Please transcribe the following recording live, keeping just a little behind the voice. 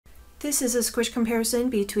This is a Squish comparison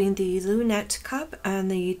between the Lunette cup and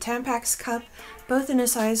the Tampax cup, both in a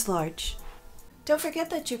size large. Don't forget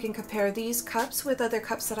that you can compare these cups with other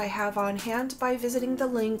cups that I have on hand by visiting the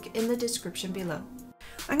link in the description below.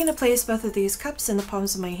 I'm going to place both of these cups in the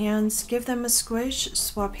palms of my hands, give them a squish,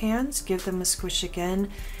 swap hands, give them a squish again,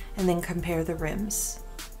 and then compare the rims.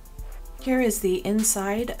 Here is the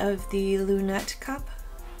inside of the Lunette cup.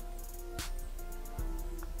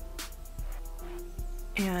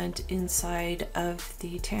 And inside of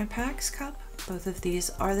the Tampax cup. Both of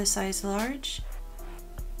these are the size large.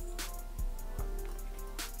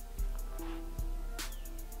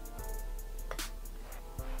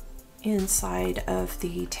 Inside of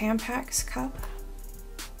the Tampax cup.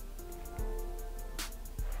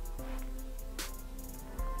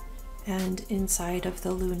 And inside of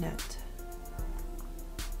the Lunette.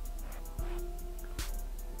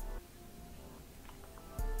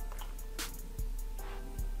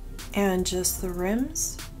 And just the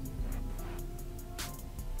rims.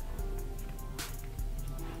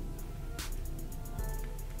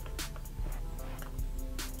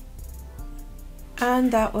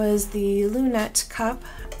 And that was the Lunette cup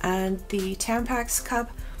and the Tampax cup,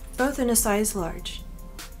 both in a size large.